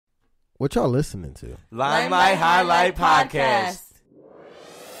What y'all listening to? Limelight Highlight Podcast.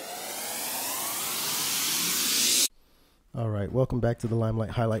 All right, welcome back to the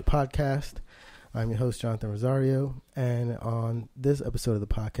Limelight Highlight Podcast. I'm your host, Jonathan Rosario, and on this episode of the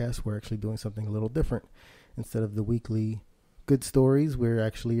podcast, we're actually doing something a little different. Instead of the weekly good stories, we're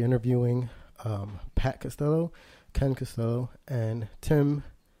actually interviewing Pat Costello, Ken Costello, and Tim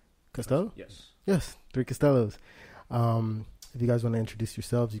Costello? Yes, three Costellos. If you guys want to introduce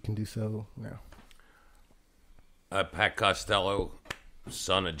yourselves, you can do so now. Pat Costello,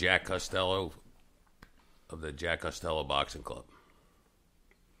 son of Jack Costello of the Jack Costello Boxing Club.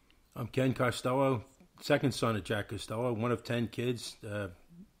 I'm Ken Costello, second son of Jack Costello, one of 10 kids,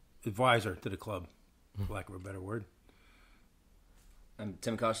 advisor to the club, for lack of a better word. I'm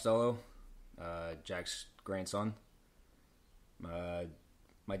Tim Costello, Jack's grandson. My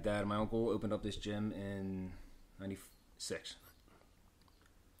dad and my uncle opened up this gym in 96.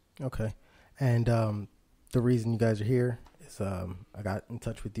 Okay. And the reason you guys are here is I got in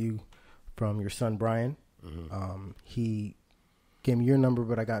touch with you from your son, Brian. Mm-hmm. He gave me your number,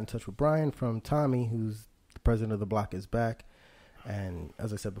 but I got in touch with Brian from Tommy, who's the president of the Block Is Back. And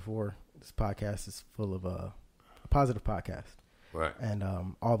as I said before, this podcast is full of a positive podcast. Right. And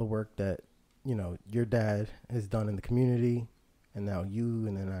all the work that, you know, your dad has done in the community, and now you,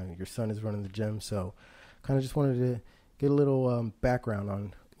 and then your son is running the gym. So kind of just wanted to get a little background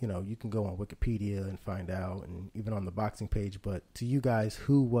on, you know, you can go on Wikipedia and find out, and even on the boxing page. But to you guys,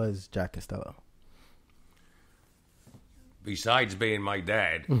 who was Jack Costello? Besides being my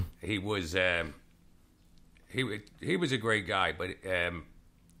dad, he was he was a great guy. But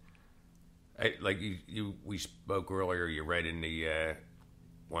we spoke earlier. You read in the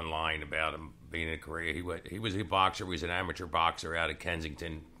one line about him being in Korea. He was a boxer. He was an amateur boxer out of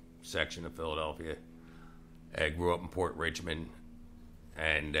Kensington section of Philadelphia. Grew up in Port Richmond,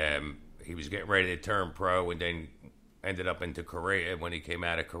 and he was getting ready to turn pro, and then ended up into Korea. When he came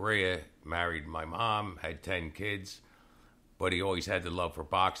out of Korea, married my mom, had 10 kids, but he always had the love for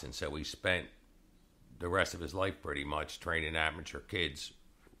boxing, so he spent the rest of his life pretty much training amateur kids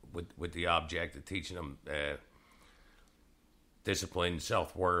with the object of teaching them discipline,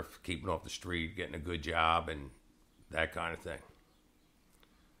 self-worth, keeping off the street, getting a good job, and that kind of thing.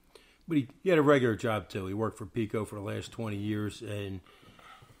 But he had a regular job, too. He worked for Pico for the last 20 years. And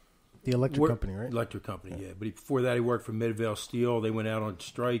the electric company, right? Electric company, yeah. But before that, he worked for Midvale Steel. They went out on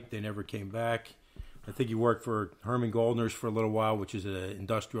strike. They never came back. I think he worked for Herman Goldner's for a little while, which is an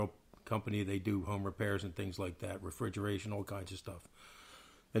industrial company. They do home repairs and things like that, refrigeration, all kinds of stuff.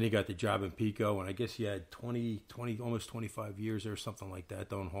 Then he got the job in Pico, and I guess he had 20, almost 25 years or something like that.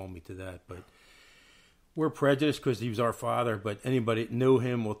 Don't hold me to that, but we're prejudiced because he was our father, but anybody that knew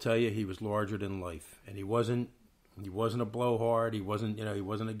him will tell you he was larger than life. And he wasn't a blowhard. He wasn't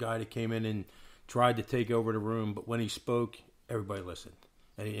a guy that came in and tried to take over the room, but when he spoke, everybody listened.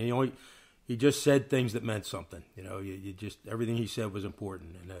 And he just said things that meant something. You know, you just everything he said was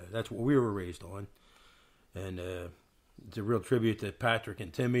important, and that's what we were raised on. And it's a real tribute to Patrick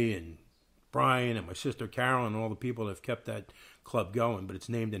and Timmy and Brian and my sister Carolyn and all the people that have kept that club going, but it's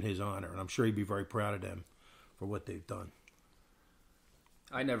named in his honor, and I'm sure he'd be very proud of them for what they've done.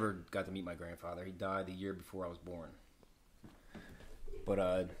 I never got to meet my grandfather. He died the year before I was born. But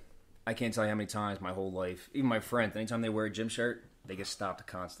I can't tell you how many times my whole life, even my friends, anytime they wear a gym shirt, they get stopped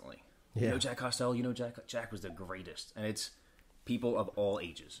constantly. Yeah. You know Jack Costello? You know Jack? Jack was the greatest. And it's people of all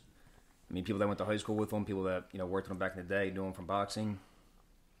ages. I mean, people that went to high school with him, people that, you know, worked with him back in the day, knew him from boxing,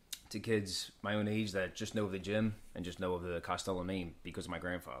 to kids my own age that just know of the gym and just know of the Costello name because of my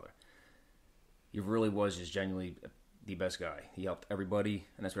grandfather. He really was just genuinely the best guy. He helped everybody,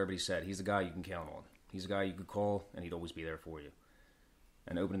 and that's what everybody said. He's the guy you can count on. He's the guy you could call, and he'd always be there for you.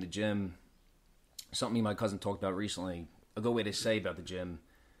 And opening the gym, something me and my cousin talked about recently, a good way to say about the gym,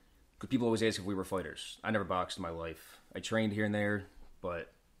 because people always ask if we were fighters. I never boxed in my life. I trained here and there,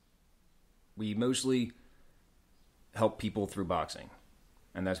 but we mostly help people through boxing.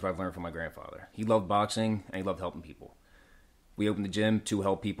 And that's what I've learned from my grandfather. He loved boxing, and he loved helping people. We opened the gym to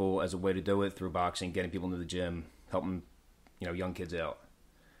help people as a way to do it through boxing, getting people into the gym, helping, you know, young kids out.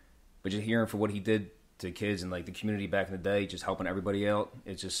 But just hearing for what he did to kids and like the community back in the day, just helping everybody out,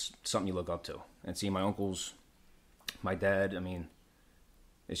 it's just something you look up to. And seeing my uncles, my dad, I mean,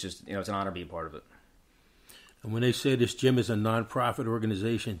 it's just, you know, it's an honor being part of it. And when they say this gym is a non-profit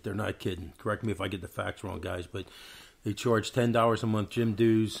organization, they're not kidding. Correct me if I get the facts wrong, guys, but they charge $10 a month gym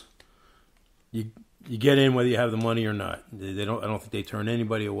dues. You get in whether you have the money or not. They don't. I don't think they turn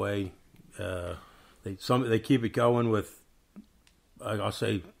anybody away. They keep it going with, I'll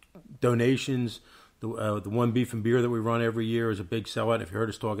say, donations. The One Beef and Beer that we run every year is a big sellout. If you heard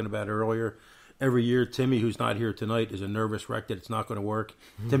us talking about it earlier, every year Timmy, who's not here tonight, is a nervous wreck that it's not going to work.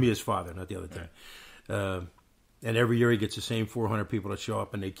 Timmy is father, not the other thing. And every year he gets the same 400 people to show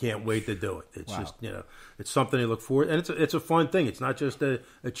up, and they can't wait to do it. It's just, it's something they look forward to. And it's a fun thing. It's not just a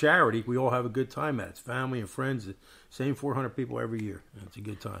charity. We all have a good time at it. It's family and friends. The same 400 people every year. It's a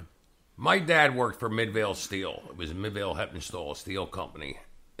good time. My dad worked for Midvale Steel. It was Midvale Heppenstall, a steel company.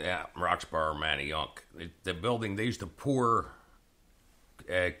 Yeah, Roxborough, Manayunk. The building, they used to pour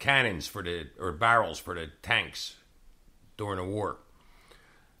cannons or barrels for the tanks during the war.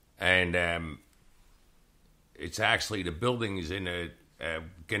 And it's actually, the building is in a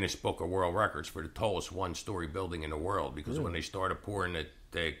Guinness Book of World Records for the tallest one-story building in the world, because when they started pouring the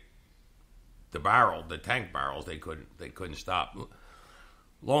tank barrels, they couldn't stop.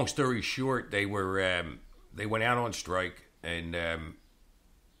 Long story short, they went out on strike, and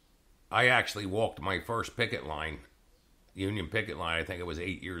I actually walked my first picket line, union picket line. I think I was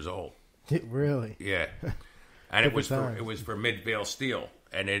 8 years old. Really? Yeah, and it was for Midvale Steel,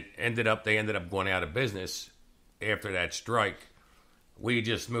 and they ended up going out of business after that strike. We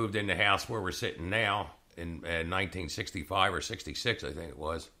just moved in the house where we're sitting now in 1965 or 66, I think it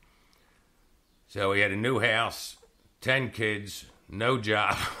was. So we had a new house, 10 kids, no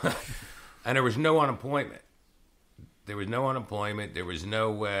job, and there was no unemployment. There was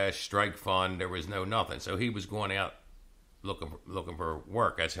no strike fund. There was no nothing. So he was going out looking for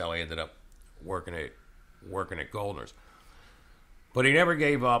work. That's how he ended up working at Goldner's. But he never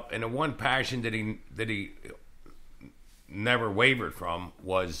gave up, and the one passion that he never wavered from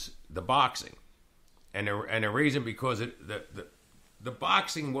was the boxing, and the reason, because the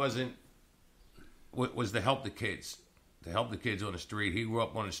boxing was to help the kids. To help the kids on the street. He grew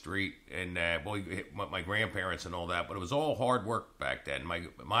up on the street, and my grandparents and all that, but it was all hard work back then.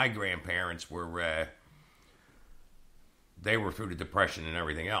 My grandparents were they were through the Depression and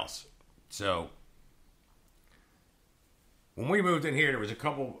everything else. So when we moved in here, there was a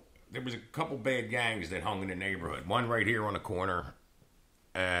couple bad gangs that hung in the neighborhood. One right here on the corner,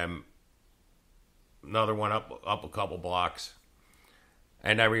 another one up a couple blocks,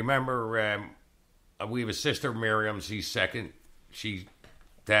 and I remember. We have a sister, Miriam. She's second. She's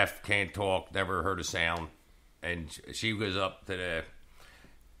deaf, can't talk, never heard a sound. And she was up to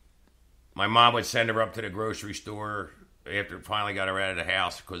my mom would send her up to the grocery store after finally got her out of the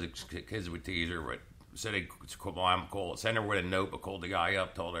house, because the kids would tease her. But said send her with a note, but called the guy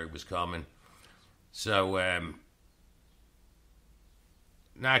up, told her he was coming. So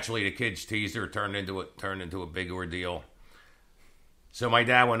naturally, the kids teased her, turned into a big ordeal. So my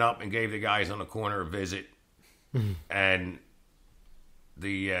dad went up and gave the guys on the corner a visit, and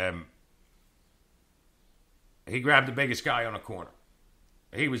he grabbed the biggest guy on the corner.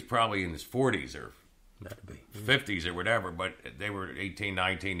 He was probably in his 40s or 50s or whatever, but they were 18,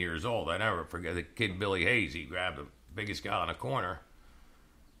 19 years old. I never forget the kid Billy Hayes. He grabbed the biggest guy on the corner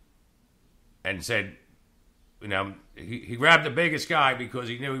and said, he grabbed the biggest guy because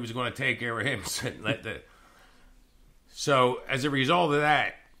he knew he was going to take care of him. So as a result of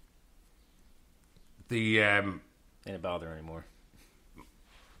that, they didn't bother anymore.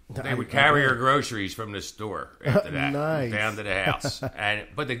 They would carry her groceries from the store after that Nice. down to the house,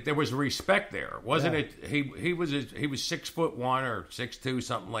 but there was respect there, wasn't it? He was 6'1" or 6'2",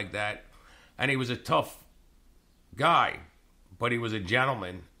 something like that, and he was a tough guy, but he was a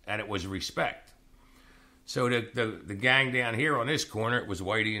gentleman, and it was respect. So the gang down here on this corner, it was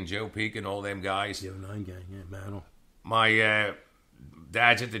Whitey and Joe Peak and all them guys. The 09 gang, yeah, Mantle. My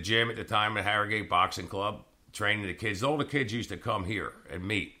dad's at the gym at the time at Harrogate Boxing Club, training the kids. All the kids used to come here and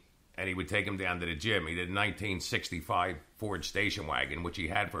meet, and he would take them down to the gym. He did a 1965 Ford station wagon, which he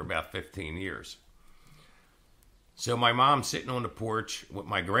had for about 15 years. So my mom's sitting on the porch with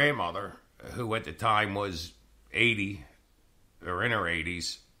my grandmother, who at the time was 80 or in her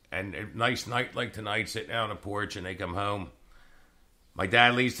 80s, and a nice night like tonight, sitting out on the porch, and they come home. My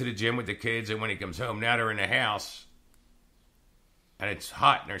dad leaves to the gym with the kids, and when he comes home, now they're in the house. And it's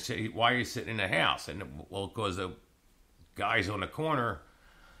hot, and they're saying, "Why are you sitting in the house?" And well, because the guys on the corner,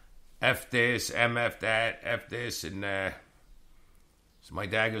 F this, MF that, F this, and so my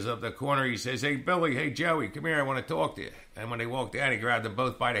dad goes up the corner. He says, "Hey Billy, hey Joey, come here. I want to talk to you." And when they walked down, he grabbed them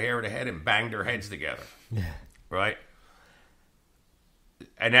both by the hair of the head and banged their heads together. Yeah. Right.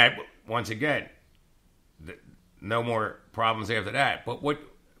 And that, once again, no more problems after that. But what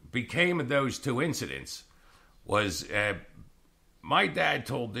became of those two incidents was. My dad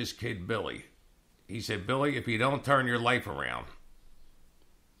told this kid, Billy, he said, "Billy, if you don't turn your life around,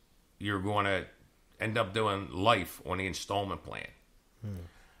 you're going to end up doing life on the installment plan."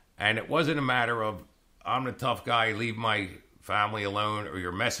 And it wasn't a matter of I'm the tough guy, leave my family alone, or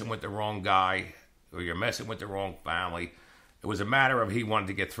you're messing with the wrong guy, or you're messing with the wrong family. It was a matter of he wanted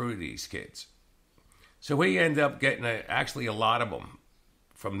to get through to these kids. So he ended up getting actually a lot of them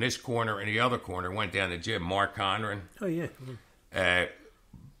from this corner and the other corner. Went down to the gym. Mark Conran. Oh, yeah.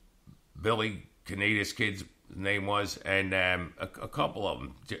 Billy Canita's kid's name was, and a couple of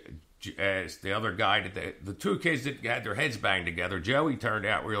them. The other guy, the two kids that had their heads banged together, Joey turned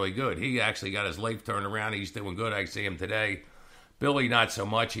out really good. He actually got his life turned around. He's doing good. I see him today. Billy, not so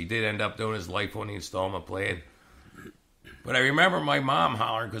much. He did end up doing his life on the installment plan. But I remember my mom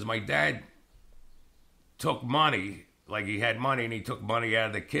hollering because my dad took money, like he had money, and he took money out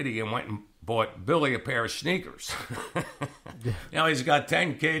of the kitty and went and bought Billy a pair of sneakers. Now he's got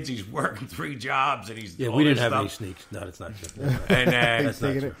 10 kids, he's working 3 jobs, and he's we didn't have any sneakers. No, that's not true. And That's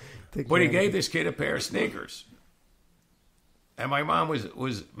not true. but he gave this kid a pair of sneakers, and my mom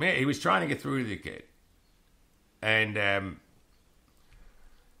was man, he was trying to get through to the kid, and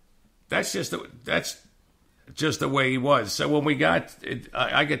that's just the way he was. So when we got,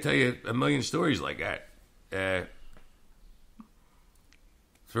 I could tell you a million stories like that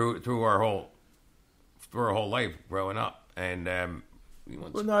through our whole life growing up. And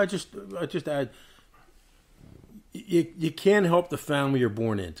well, no, I just add, you can't help the family you're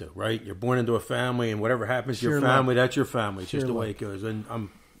born into, right? You're born into a family, and whatever happens to your family, that's your family. It's just the way it goes. And I'm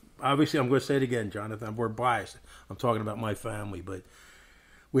going to say it again, Jonathan. We're biased. I'm talking about my family, but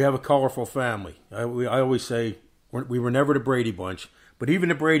we have a colorful family. I always say we were never the Brady Bunch, but even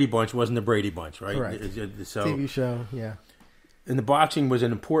the Brady Bunch wasn't the Brady Bunch, right? Correct. So, TV show, yeah. And the boxing was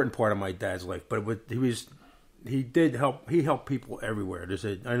an important part of my dad's life, but he did help. He helped people everywhere. I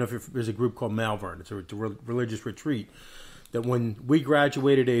don't know if there's a group called Malvern. It's a religious retreat that when we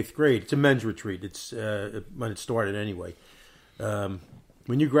graduated 8th grade, it's a men's retreat. It's when it started anyway.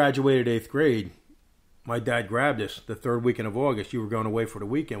 When you graduated 8th grade, my dad grabbed us the 3rd weekend of August. You were going away for the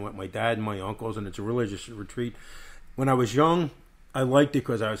weekend with my dad and my uncles, and it's a religious retreat. When I was young, I liked it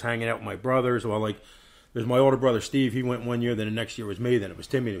because I was hanging out with my brothers. Well, there's my older brother Steve. He went one year. Then the next year was me. Then it was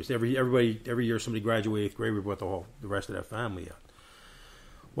Timmy. It was every year somebody graduated 8th grade. We brought the rest of that family out.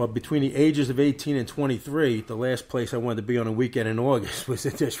 Well, between the ages of 18 and 23, the last place I wanted to be on a weekend in August was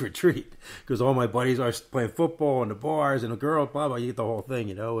at this retreat because all my buddies are playing football and the bars and the girls, blah blah. You get the whole thing,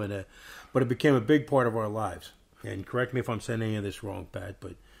 And but it became a big part of our lives. And correct me if I'm saying any of this wrong, Pat,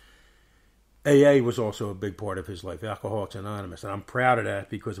 but AA was also a big part of his life, Alcoholics Anonymous, and I'm proud of that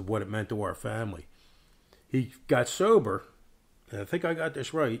because of what it meant to our family. He got sober, and I think I got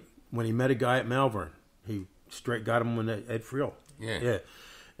this right, when he met a guy at Malvern. He got him on Ed Friel. Yeah.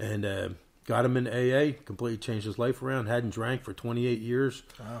 And got him in AA, completely changed his life around, hadn't drank for 28 years.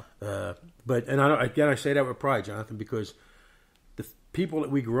 Wow. I say that with pride, Jonathan, because the people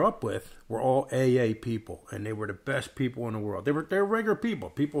that we grew up with were all AA people, and they were the best people in the world. They were regular people.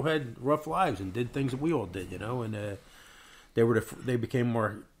 People had rough lives and did things that we all did, and they became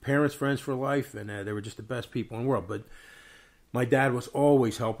our parents' friends for life, and they were just the best people in the world. But my dad was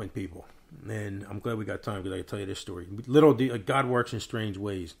always helping people, and I'm glad we got time because I can tell you this story. God works in strange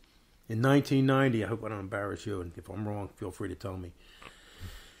ways. In 1990, I hope I don't embarrass you, and if I'm wrong, feel free to tell me.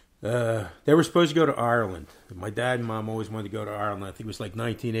 They were supposed to go to Ireland. My dad and mom always wanted to go to Ireland. I think it was like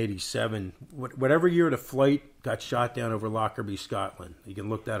 1987. Whatever year the flight got shot down over Lockerbie, Scotland. You can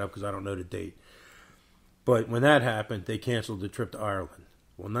look that up because I don't know the date. But when that happened, they canceled the trip to Ireland.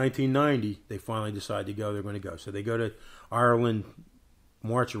 Well, 1990, they finally decided to go. They're going to go. So they go to Ireland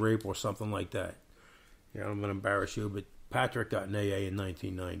March or April or something like that. I'm going to embarrass you, but Patrick got an AA in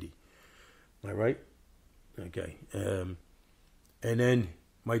 1990. Am I right? Okay. And then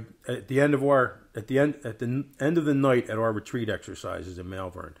at the end of the night at our retreat exercises in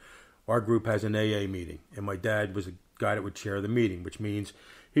Malvern, our group has an AA meeting, and my dad was the guy that would chair the meeting, which means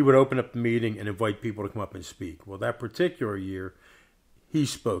he would open up the meeting and invite people to come up and speak. Well, that particular year, he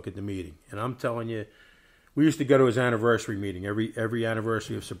spoke at the meeting, and I'm telling you, we used to go to his anniversary meeting. Every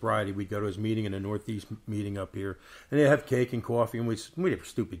anniversary of sobriety, we'd go to his meeting in the Northeast meeting up here, and they'd have cake and coffee, and we were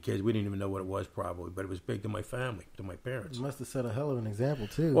stupid kids. We didn't even know what it was probably, but it was big to my family, to my parents. You must have set a hell of an example,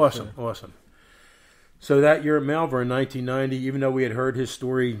 too. Awesome. So that year at Malvern, 1990, even though we had heard his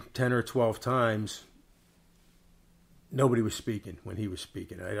story 10 or 12 times, nobody was speaking when he was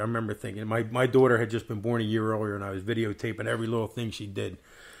speaking. I remember thinking, my daughter had just been born a year earlier, and I was videotaping every little thing she did.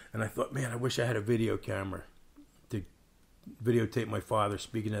 And I thought, man, I wish I had a video camera to videotape my father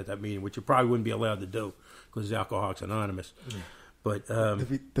speaking at that meeting, which you probably wouldn't be allowed to do because it's Alcoholics Anonymous. Yeah. But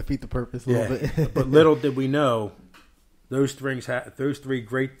defeat the purpose a little bit. But little did we know, those 3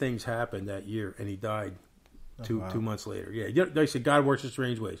 great things happened that year, and he died two months later. Yeah, they said God works in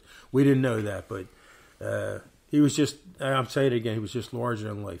strange ways. We didn't know that, but He was just, I'm saying it again, he was just larger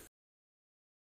than life.